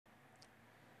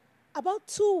About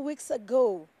 2 weeks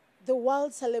ago, the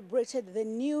world celebrated the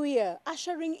new year,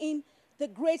 ushering in the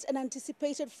great and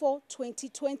anticipated for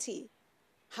 2020.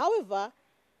 However,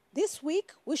 this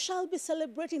week we shall be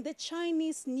celebrating the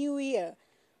Chinese New Year,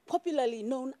 popularly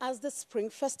known as the Spring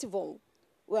Festival,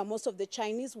 where most of the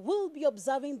Chinese will be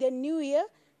observing their new year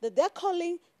that they're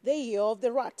calling the Year of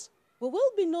the Rat. We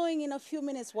will be knowing in a few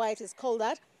minutes why it is called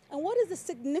that and what is the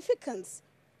significance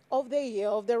of the Year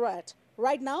of the Rat.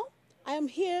 Right now, I am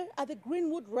here at the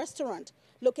Greenwood Restaurant,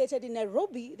 located in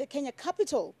Nairobi, the Kenya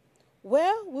capital,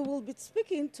 where we will be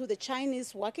speaking to the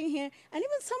Chinese working here and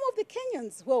even some of the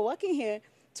Kenyans who are working here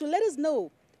to let us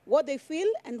know what they feel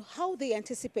and how they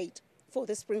anticipate for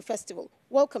the Spring Festival.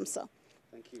 Welcome, sir.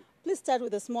 Thank you. Please start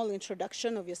with a small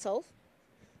introduction of yourself.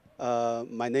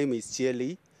 My name is Jie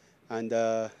Li, and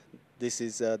this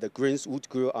is the Greenswood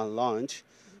Grill and Lounge.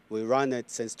 We run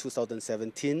it since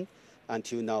 2017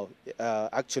 until now.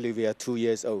 Actually, we are 2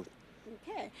 years old.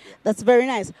 Okay, that's very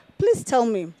nice. Please tell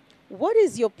me, what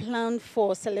is your plan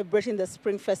for celebrating the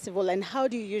Spring Festival and how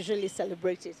do you usually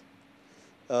celebrate it?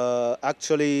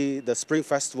 Actually, the Spring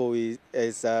Festival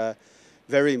is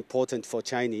very important for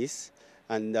Chinese,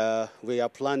 and we are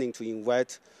planning to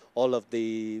invite all of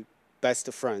the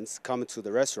best friends come to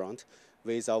the restaurant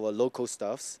with our local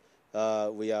staffs.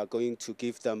 We are going to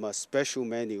give them a special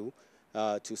menu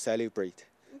to celebrate.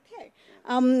 Okay.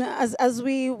 As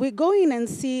we go in and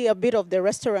see a bit of the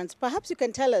restaurant, perhaps you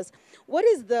can tell us what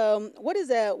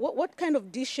kind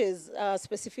of dishes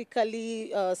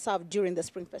specifically served during the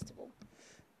Spring Festival?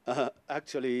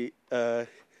 Actually,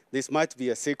 this might be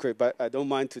a secret, but I don't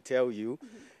mind to tell you.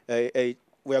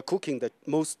 We are cooking the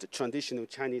most traditional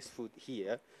Chinese food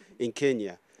here in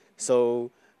Kenya. So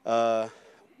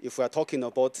if we are talking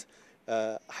about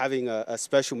having a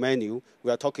special menu,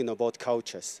 we are talking about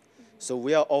cultures. So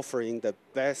we are offering the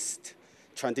best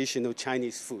traditional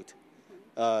Chinese food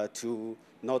to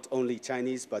not only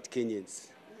Chinese but Kenyans.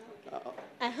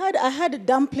 I heard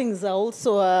dumplings are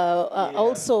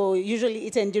also usually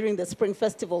eaten during the Spring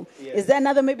Festival. Yes. Is there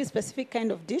another maybe specific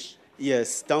kind of dish?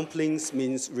 Yes, dumplings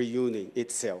means reunion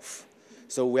itself.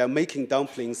 So we are making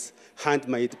dumplings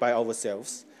handmade by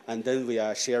ourselves, and then we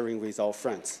are sharing with our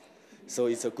friends. So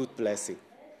it's a good blessing.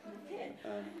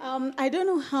 I don't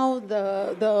know how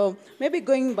the maybe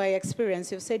going by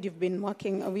experience. You've said you've been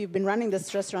running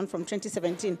this restaurant from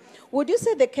 2017. Would you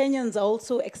say the Kenyans are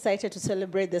also excited to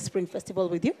celebrate the Spring Festival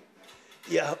with you?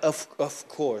 Yeah, of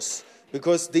course,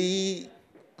 because they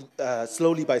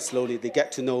slowly by slowly they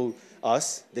get to know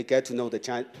us. They get to know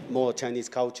the more Chinese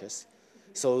cultures,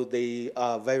 so they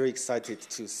are very excited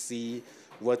to see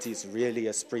what is really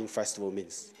a Spring Festival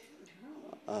means.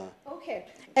 Okay.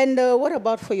 And what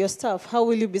about for your staff? How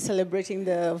will you be celebrating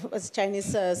the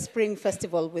Chinese Spring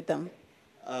Festival with them?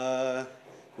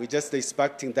 We're just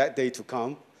expecting that day to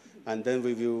come, and then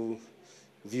we will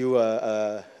view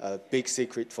a big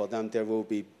secret for them. There will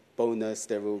be bonus,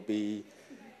 there will be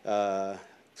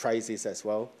prizes as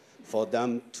well for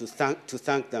them to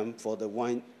thank them for the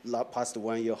past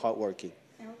 1 year hard working.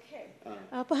 Okay.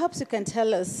 Perhaps you can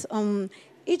tell us.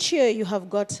 Each year you have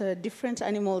got different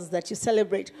animals that you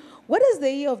celebrate. What does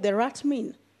the Year of the Rat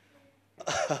mean?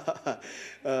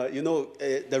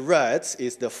 The rat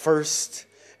is the first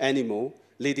animal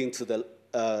leading to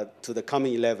the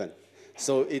coming 11.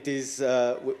 So it is.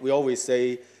 We always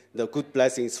say the good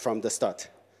blessings from the start.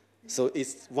 So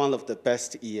it's one of the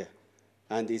best year,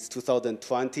 and it's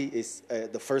 2020 is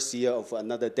the first year of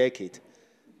another decade.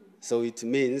 So it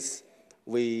means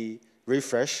we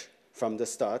refresh from the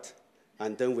start,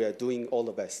 and then we are doing all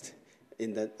the best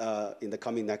in the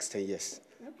coming next 10 years.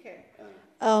 Okay.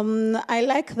 I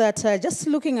like that. Just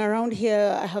looking around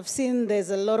here, I have seen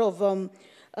there's a lot of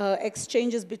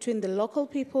exchanges between the local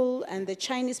people and the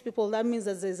Chinese people. That means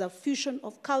that there's a fusion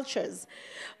of cultures.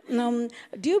 Do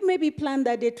you maybe plan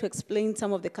that day to explain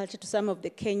some of the culture to some of the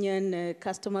Kenyan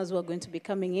customers who are going to be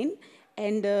coming in?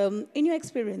 And in your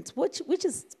experience, which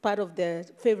is part of the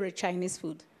favorite Chinese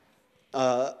food?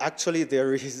 Actually,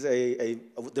 there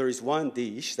is one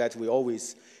dish that we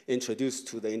always introduce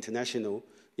to the international,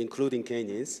 including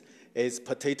Kenyans, is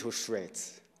potato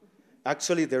shreds.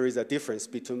 Actually, there is a difference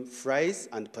between fries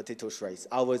and potato shreds.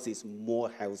 Ours is more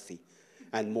healthy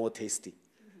and more tasty.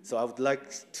 So I would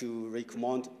like to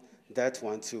recommend that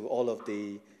one to all of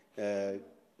the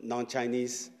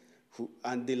non-Chinese,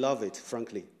 and they love it,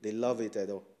 frankly. They love it at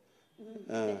all.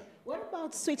 What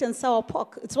about sweet and sour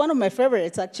pork? It's one of my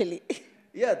favorites, actually.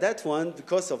 Yeah, that one,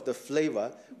 because of the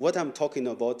flavor, what I'm talking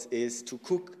about is to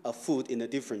cook a food in a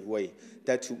different way,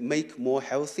 that to make more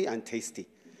healthy and tasty.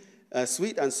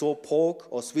 Sweet and sour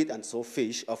pork or sweet and sour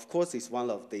fish, of course, is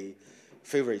one of the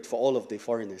favorite for all of the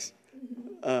foreigners.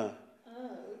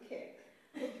 Okay.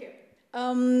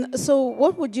 Okay. So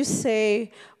what would you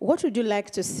say, what would you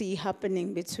like to see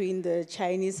happening between the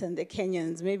Chinese and the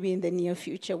Kenyans, maybe in the near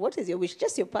future? What is your wish?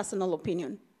 Just your personal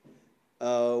opinion.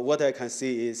 What I can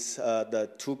see is the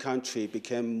two countries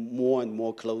became more and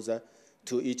more closer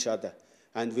to each other.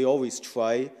 And we always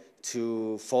try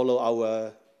to follow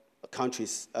our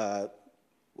country's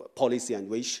policy and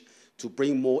wish to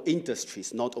bring more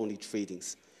industries, not only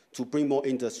tradings, to bring more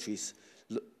industries,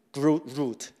 grow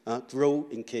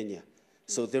in Kenya.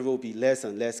 So there will be less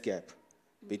and less gap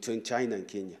between China and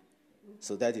Kenya.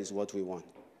 So that is what we want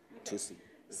to see.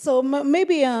 So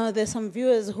maybe there's some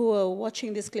viewers who are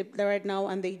watching this clip right now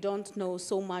and they don't know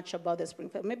so much about the Spring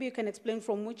Festival. Maybe you can explain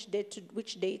from which date to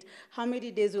which date, how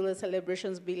many days will the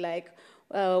celebrations be like,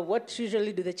 what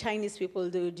usually do the Chinese people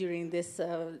do during this,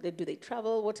 do they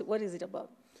travel, what is it about?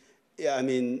 Yeah, I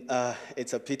mean,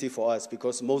 it's a pity for us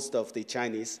because most of the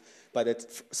Chinese, by the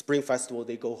Spring Festival,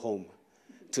 they go home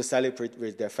to celebrate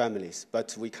with their families.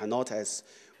 But we cannot, as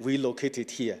we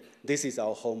located here. This is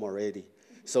our home already.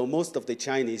 So most of the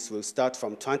Chinese will start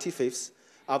from 25th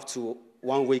up to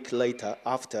 1 week later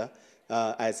after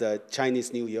as a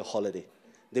Chinese New Year holiday.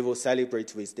 They will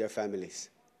celebrate with their families.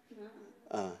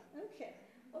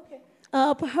 Okay.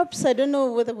 Perhaps, I don't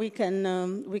know whether we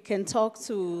can talk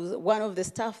to one of the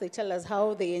staff. They tell us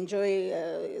how they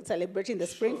enjoy celebrating the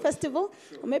Spring Festival.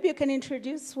 Sure. Or maybe you can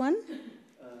introduce one.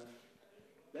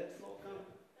 Let's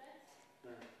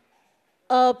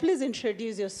come. Please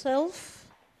introduce yourself.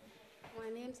 My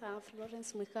name's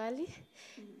Florence Mwikali.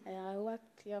 I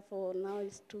worked here for now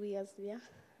it's 2 years here.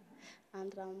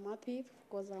 And I'm happy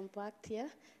because I'm back here.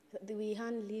 We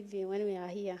can't live when we are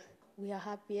here. We are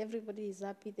happy. Everybody is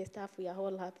happy. The staff, we are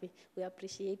all happy. We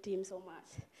appreciate him so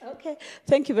much. Okay,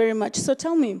 thank you very much. So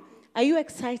tell me, are you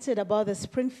excited about the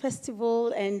Spring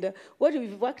Festival? And what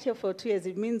you've worked here for 2 years,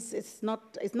 it means it's now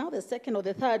the second or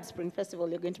the third Spring Festival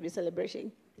you're going to be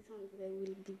celebrating? This one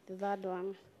will be the third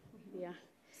one. Yeah.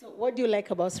 So what do you like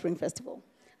about Spring Festival?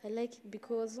 I like it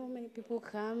because so many people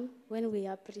come. When we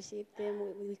appreciate them,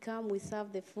 we come, we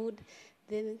serve the food.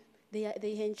 Then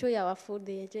they enjoy our food.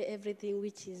 They enjoy everything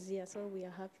which is here. So we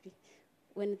are happy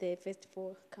when the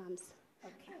festival comes.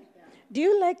 Okay. Yeah. Do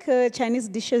you like Chinese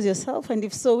dishes yourself? And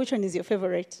if so, which one is your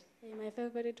favorite? My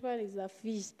favorite one is a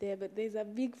fish there, but there's a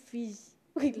big fish.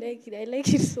 We like it. I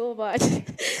like it so much.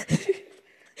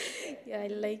 Yeah, I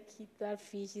like it. That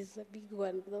fish is a big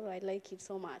one. Though I like it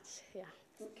so much. Yeah.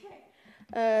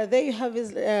 Okay. There you have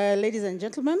it, ladies and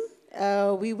gentlemen.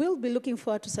 We will be looking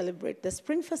forward to celebrate the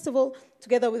Spring Festival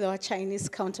together with our Chinese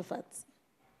counterparts.